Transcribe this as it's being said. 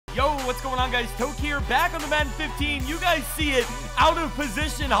what's going on, guys? Toke here, back on the Madden 15. You guys see it, out of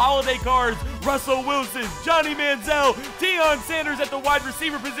position holiday cards. Russell Wilson, Johnny Manziel, Deion Sanders at the wide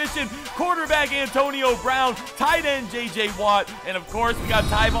receiver position, quarterback Antonio Brown, tight end JJ Watt, and of course we got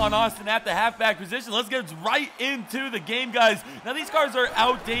Tyvon Austin at the halfback position. Let's get right into the game, guys. Now these cards are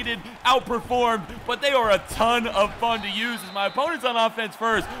outdated, outperformed, but they are a ton of fun to use as my opponent's on offense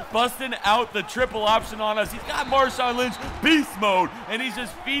first, busting out the triple option on us. He's got Marshawn Lynch beast mode, and he's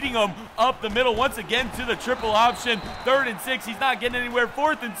just feeding them up the middle once again to the triple option. 3rd and 6, he's not getting anywhere.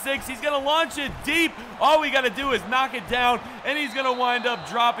 4th and 6, he's gonna launch it deep. All we got to do is knock it down, and he's going to wind up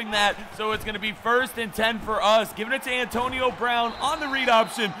dropping that. So it's going to be 1st and 10 for us. Giving it to Antonio Brown on the read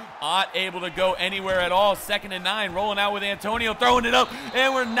option. Not able to go anywhere at all. 2nd and 9, rolling out with Antonio, throwing it up,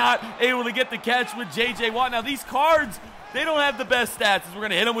 and we're not able to get the catch with JJ Watt. Now these cards, they don't have the best stats as we're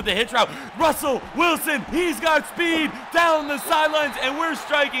going to hit him with the hitch route. Russell Wilson, he's got speed down the sidelines, and we're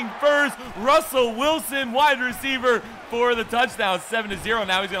striking first. Russell Wilson, wide receiver, for the touchdown. 7-0.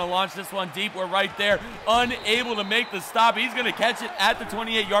 Now he's going to launch this one deep. We're right there, unable to make the stop. He's going to catch it at the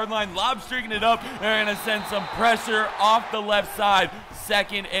 28-yard line, lob streaking it up. They're going to send some pressure off the left side.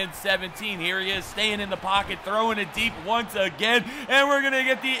 2nd and 17. Here he is, staying in the pocket, throwing it deep once again, and we're going to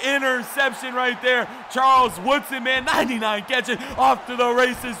get the interception right there. Charles Woodson, man, 99 catching, off to the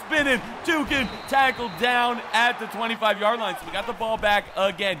races, spinning, juking, tackled down at the 25-yard line. So we got the ball back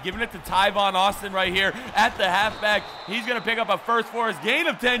again, giving it to Tyvon Austin right here at the halfback. He's going to pick up a first for us, gain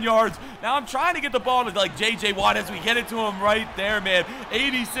of 10 yards. Now I'm trying to get the ball to like JJ Watt as we get it to him right there, man.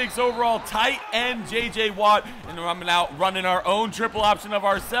 86 overall, tight end JJ Watt, and we're coming out running our own triple option of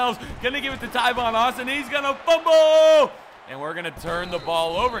ourselves. Gonna give it to Tyvon Austin. He's gonna fumble, and we're gonna turn the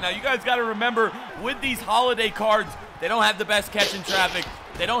ball over. Now you guys got to remember, with these holiday cards, they don't have the best catch in traffic.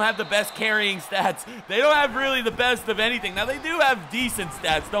 They don't have the best carrying stats. They don't have really the best of anything. Now they do have decent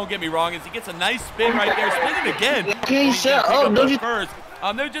stats, don't get me wrong, as he gets a nice spin right there, spinning again. Okay, shut up, don't you? First.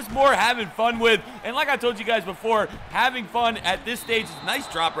 They're just more having fun with, and like I told you guys before, having fun at this stage is a nice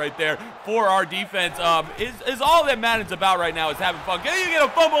drop right there for our defense. Is all that Madden's about right now, is having fun. Gonna get a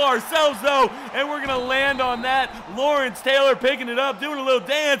fumble ourselves though, and we're gonna land on that. Lawrence Taylor picking it up, doing a little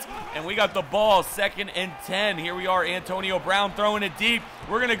dance, and we got the ball. 2nd and 10. Here we are, Antonio Brown throwing it deep.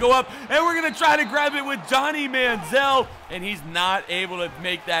 We're gonna go up, and we're gonna try to grab it with Johnny Manziel, and he's not able to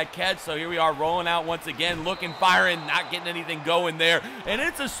make that catch. So here we are, rolling out once again, looking, firing, not getting anything going there. And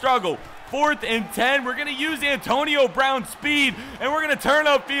it's a struggle. 4th and 10. We're going to use Antonio Brown's speed, and we're going to turn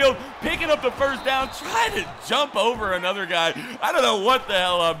upfield, picking up the first down, trying to jump over another guy. I don't know what the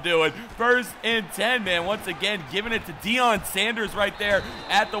hell I'm doing. 1st and 10, man. Once again, giving it to Deion Sanders right there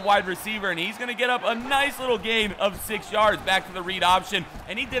at the wide receiver, and he's going to get up a nice little gain of 6 yards back to the read option,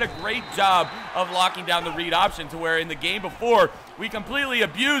 and he did a great job of locking down the read option to where in the game before, we completely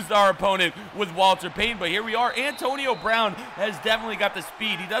abused our opponent with Walter Payton, but here we are. Antonio Brown has definitely got the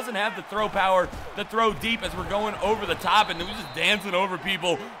speed. He doesn't have the throw power to throw deep as we're going over the top, and we're just dancing over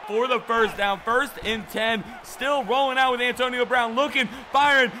people for the first down. 1st and 10, still rolling out with Antonio Brown, looking,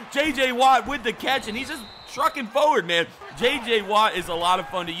 firing. JJ Watt with the catch, and he's just trucking forward, man. JJ Watt is a lot of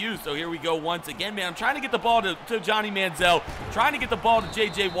fun to use. So here we go once again, man. I'm trying to get the ball to Johnny Manziel, trying to get the ball to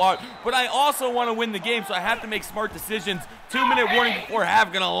JJ Watt, but I also want to win the game, so I have to make smart decisions. 2-minute warning before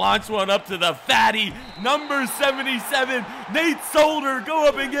half. Gonna launch one up to the fatty, number 77, Nate Solder. Go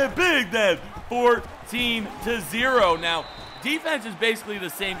up and get big then. 14-0. Now, defense is basically the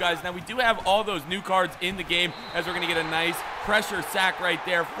same, guys. Now, we do have all those new cards in the game as we're going to get a nice pressure sack right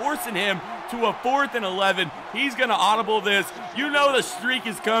there, forcing him to a 4th and 11. He's going to audible this. You know the streak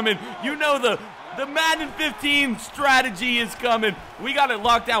is coming. You know the Madden 15 strategy is coming. We got it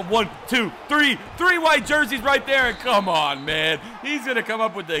locked down. 1, 2, 3. 3 white jerseys right there. And come on, man. He's going to come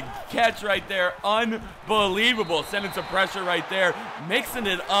up with the catch right there. Unbelievable. Sending some pressure right there. Mixing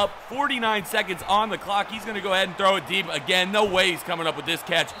it up. 49 seconds on the clock. He's going to go ahead and throw it deep again. No way he's coming up with this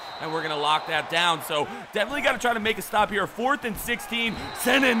catch. And we're going to lock that down. So definitely got to try to make a stop here. 4th and 16.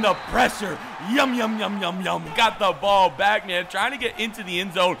 Sending the pressure. Yum, yum, yum, yum, yum. Got the ball back, man. Trying to get into the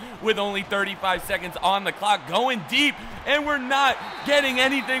end zone with only 35 seconds on the clock. Going deep. And we're not getting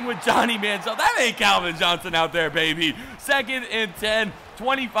anything with Johnny Manziel. That ain't Calvin Johnson out there, baby. 2nd and 10.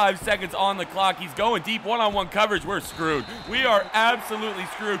 25 seconds on the clock. He's going deep, one-on-one coverage. We're screwed. We are absolutely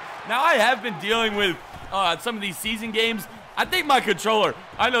screwed. Now, I have been dealing with some of these season games. I think my controller,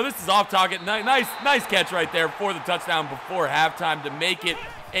 I know this is off target. Nice catch right there for the touchdown before halftime to make it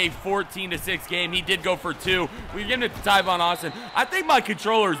a 14-6 game. He did go for 2. We're getting it to Tyvon Austin. I think my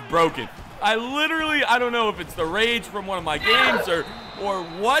controller is broken. I don't know if it's the rage from one of my games or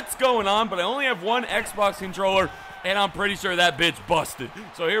what's going on, but I only have one Xbox controller. and I'm pretty sure that bitch busted.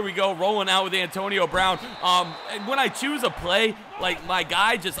 So here we go, rolling out with Antonio Brown. When I choose a play, like, my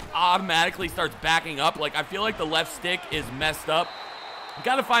guy just automatically starts backing up. Like, I feel like the left stick is messed up.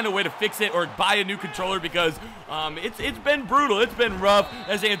 Got to find a way to fix it or buy a new controller because it's been brutal. It's been rough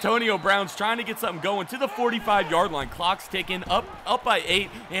as Antonio Brown's trying to get something going to the 45-yard line. Clock's ticking, up by 8.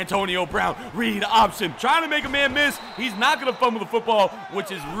 Antonio Brown, read option, trying to make a man miss. He's not going to fumble the football,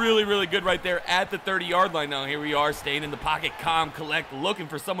 which is really, really good right there at the 30-yard line. Now, here we are, staying in the pocket, calm, collect, looking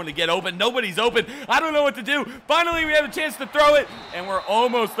for someone to get open. Nobody's open. I don't know what to do. Finally, we have a chance to throw it, and we're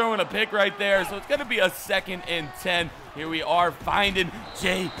almost throwing a pick right there. So it's going to be a 2nd and 10. Here we are finding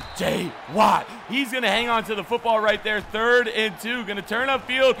J.J. Watt. He's going to hang on to the football right there. 3rd and 2. Going to turn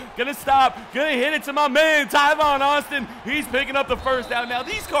upfield. Going to stop. Going to hit it to my man, Tyvon Austin. He's picking up the 1st down. Now,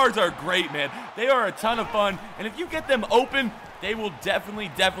 these cards are great, man. They are a ton of fun. And if you get them open, they will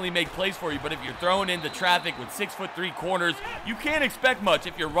definitely make plays for you. But if you're throwing into traffic with 6'3" corners, you can't expect much.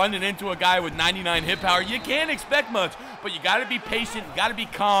 If you're running into a guy with 99 hit power, you can't expect much. But you got to be patient, you got to be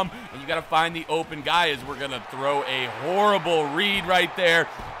calm, and you got to find the open guy as we're going to throw a horrible read right there.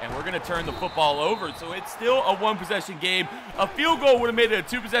 And we're going to turn the football over. So it's still a 1-possession game. A field goal would have made it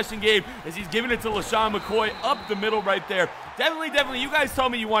a 2-possession game as he's giving it to LaShawn McCoy up the middle right there. Definitely. You guys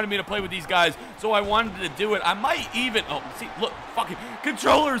told me you wanted me to play with these guys, so I wanted to do it. I might even, oh, see, look, fucking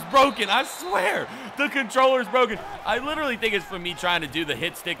controller's broken. I swear, the controller's broken. I literally think it's from me trying to do the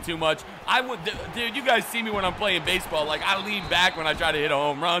hit stick too much. Dude, you guys see me when I'm playing baseball. Like, I lean back when I try to hit a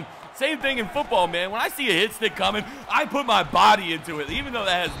home run. Same thing in football, man. When I see a hit stick coming, I put my body into it. Even though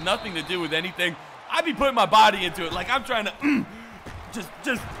that has nothing to do with anything, I be putting my body into it. Like, I'm trying to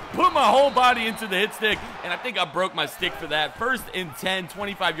just put my whole body into the hit stick, and I think I broke my stick for that. 1st and 10,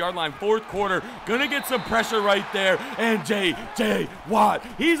 25-yard line, 4th quarter. Gonna get some pressure right there, and J.J. Watt,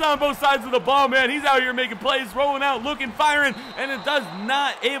 he's on both sides of the ball, man. He's out here making plays, rolling out, looking, firing, and it does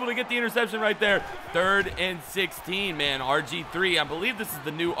not able to get the interception right there. 3rd and 16, man. RG3, I believe this is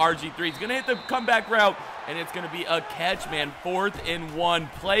the new RG3. He's gonna hit the comeback route, and it's going to be a catch, man. 4th and 1,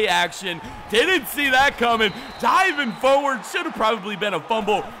 play action. Didn't see that coming. Diving forward, should have probably been a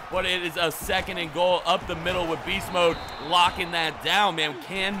fumble, but it is a 2nd and goal up the middle with beast mode, locking that down, man.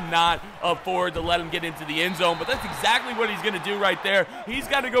 Cannot afford to let him get into the end zone, but that's exactly what he's going to do right there. He's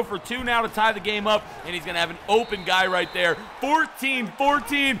got to go for 2 now to tie the game up, and he's going to have an open guy right there.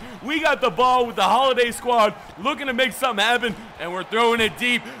 14-14. We got the ball with the holiday squad looking to make something happen, and we're throwing it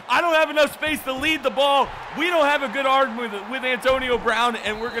deep. I don't have enough space to lead the ball. We don't have a good arm with Antonio Brown,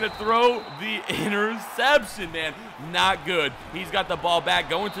 and we're going to throw the interception, man. Not good. He's got the ball back,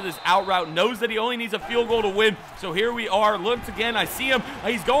 going to this out route, knows that he only needs a field goal to win. So here we are. Once again, I see him.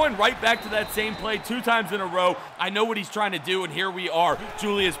 He's going right back to that same play 2 times in a row. I know what he's trying to do, and here we are.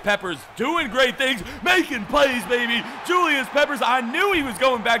 Julius Peppers doing great things, making plays, baby. Julius Peppers, I knew he was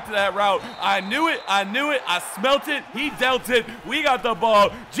going back to that route. I knew it. I smelt it. He dealt it. We got the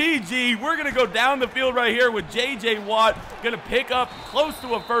ball. GG. We're going to go down the field right here with J.J. Watt. Going to pick up close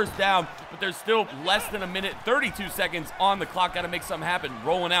to a 1st down. But there's still less than a minute, 32 seconds on the clock. Got to make something happen.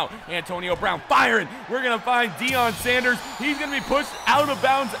 Rolling out. Antonio Brown firing. We're going to find Deion Sanders. He's going to be pushed out of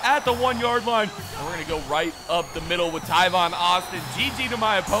bounds at the 1-yard line. And we're going to go right up the middle with Tyvon Austin. GG to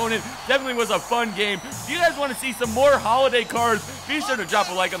my opponent. Definitely was a fun game. If you guys want to see some more holiday cards, be sure to drop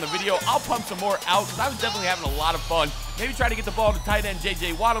a like on the video. I'll pump some more out because I was definitely having a lot of fun. Maybe try to get the ball to tight end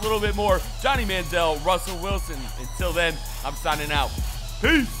J.J. Watt a little bit more. Johnny Manziel, Russell Wilson. Until then, I'm signing out.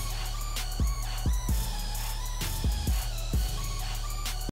 Peace.